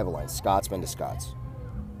to tribal lines, Scotsmen to Scots.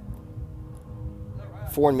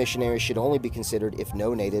 Foreign missionaries should only be considered if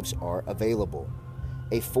no natives are available.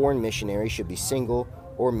 A foreign missionary should be single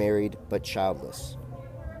or married but childless.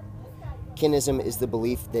 Kinism is the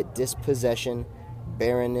belief that dispossession,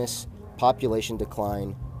 barrenness, population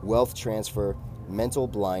decline, wealth transfer, mental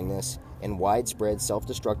blindness, and widespread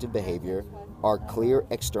self-destructive behavior are clear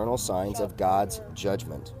external signs of God's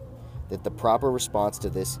judgment. That the proper response to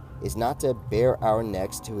this is not to bare our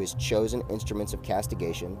necks to his chosen instruments of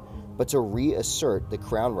castigation, but to reassert the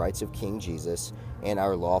crown rights of King Jesus and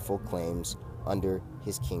our lawful claims under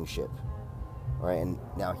his kingship. All right, and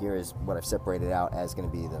now here is what I've separated out as going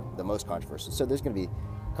to be the most controversial. So there's going to be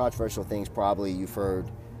controversial things probably you've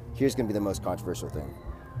heard. Here's going to be the most controversial thing.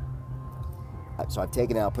 So I've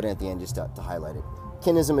taken it out, put it at the end just to highlight it.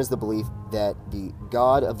 Kinism is the belief that the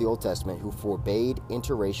God of the Old Testament, who forbade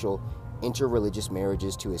interracial, interreligious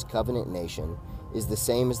marriages to his covenant nation, is the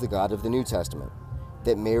same as the God of the New Testament.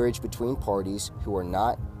 That marriage between parties who are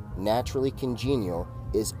not naturally congenial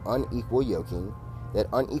is unequal yoking. That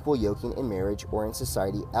unequal yoking in marriage or in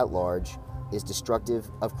society at large is destructive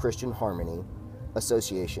of Christian harmony,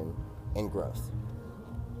 association, and growth.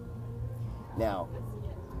 Now,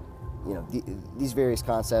 these various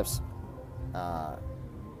concepts, I'll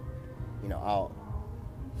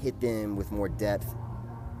hit them with more depth,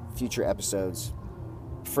 future episodes.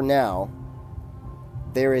 For now,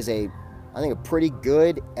 there is I think a pretty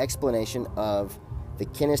good explanation of the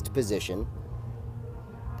kinist position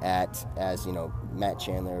at, as Matt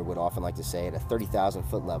Chandler would often like to say, at a 30,000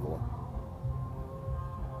 foot level.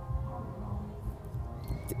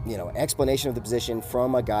 Explanation of the position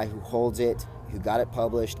from a guy who holds it, who got it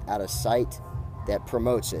published at a site that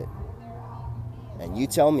promotes it. And you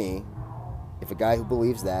tell me if a guy who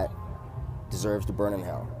believes that deserves to burn in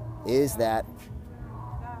hell. Is that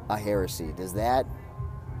a heresy? Does that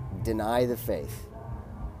deny the faith?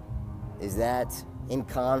 Is that in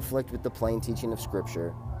conflict with the plain teaching of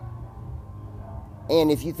Scripture?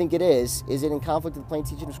 And if you think it is it in conflict with the plain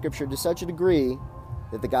teaching of Scripture to such a degree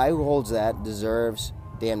that the guy who holds that deserves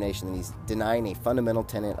damnation, then he's denying a fundamental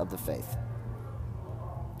tenet of the faith.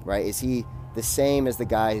 Right? Is he the same as the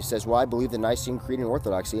guy who says, well, I believe the Nicene Creed and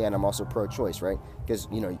Orthodoxy, and I'm also pro-choice, right? Because,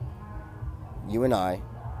 you and I,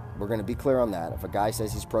 we're going to be clear on that. If a guy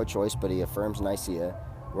says he's pro-choice, but he affirms Nicaea,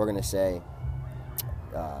 we're going to say,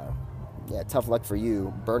 yeah, tough luck for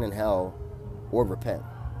you, burn in hell, or repent.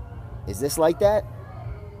 Is this like that?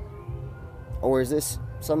 Or is this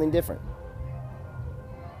something different?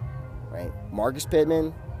 Right? Marcus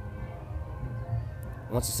Pittman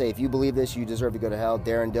wants to say, if you believe this, you deserve to go to hell.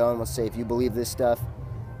 Darren Doan wants to say, if you believe this stuff,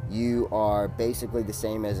 you are basically the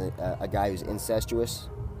same as a guy who's incestuous.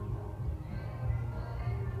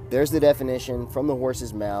 There's the definition from the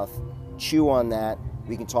horse's mouth. Chew on that.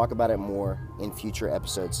 We can talk about it more in future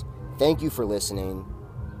episodes. Thank you for listening.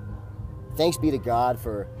 Thanks be to God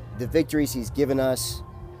for the victories he's given us.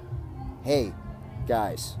 Hey,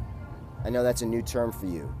 guys, I know that's a new term for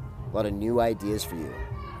you. A lot of new ideas for you.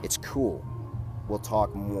 It's cool. We'll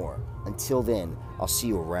talk more. Until then, I'll see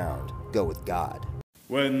you around. Go with God.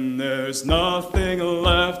 When there's nothing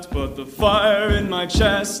left but the fire in my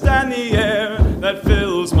chest and the air that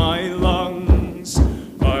fills my lungs,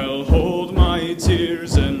 I'll hold my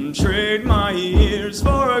tears and trade my ears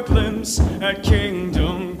for a glimpse at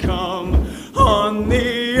kingdom come. On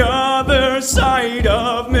the other side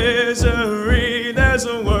of misery, there's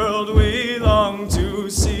a world we long to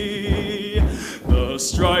see. The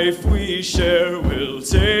strife we share will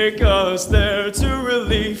take us there to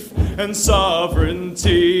relief and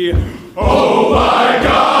sovereignty. Oh, by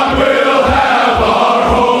God, we'll have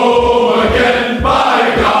our home again.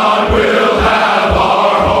 By God, we'll have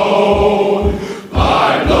our home.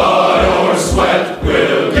 By blood or sweat,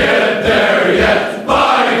 we'll get there yet.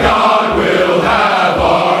 By God, we'll have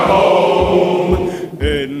our home.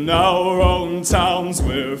 In our own towns,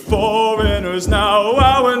 we're foreigners now.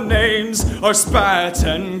 Our names are spat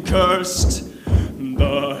and cursed.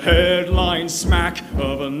 The headline smack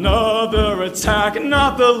of another attack,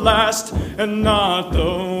 not the last and not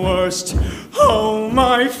the worst. Oh,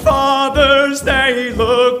 my fathers, they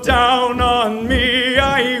look down on me.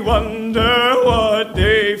 I wonder what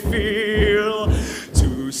they feel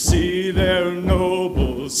to see their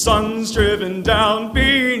noble sons driven down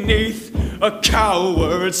beneath a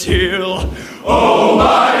coward's heel. Oh,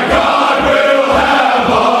 my God, we'll have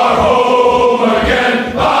our home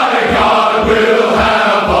again. By God, we'll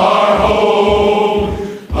have our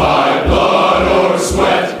home. By blood or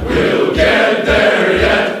sweat, we'll get there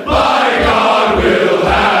yet. By God, we'll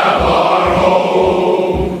have our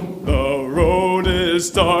home. The road is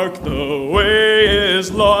dark, the way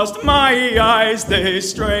is lost. My eyes, they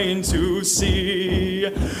strain to see.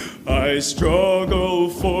 I struggle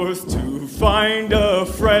forth to find a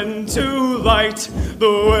friend to light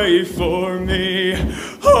the way for me.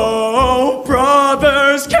 Oh,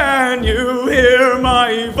 brothers, can you hear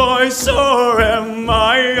my voice, or am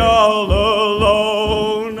I all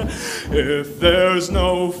alone? If there's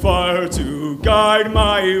no fire to guide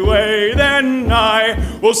my way, then I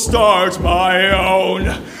will start my own.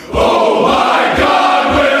 Oh, my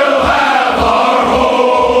God, will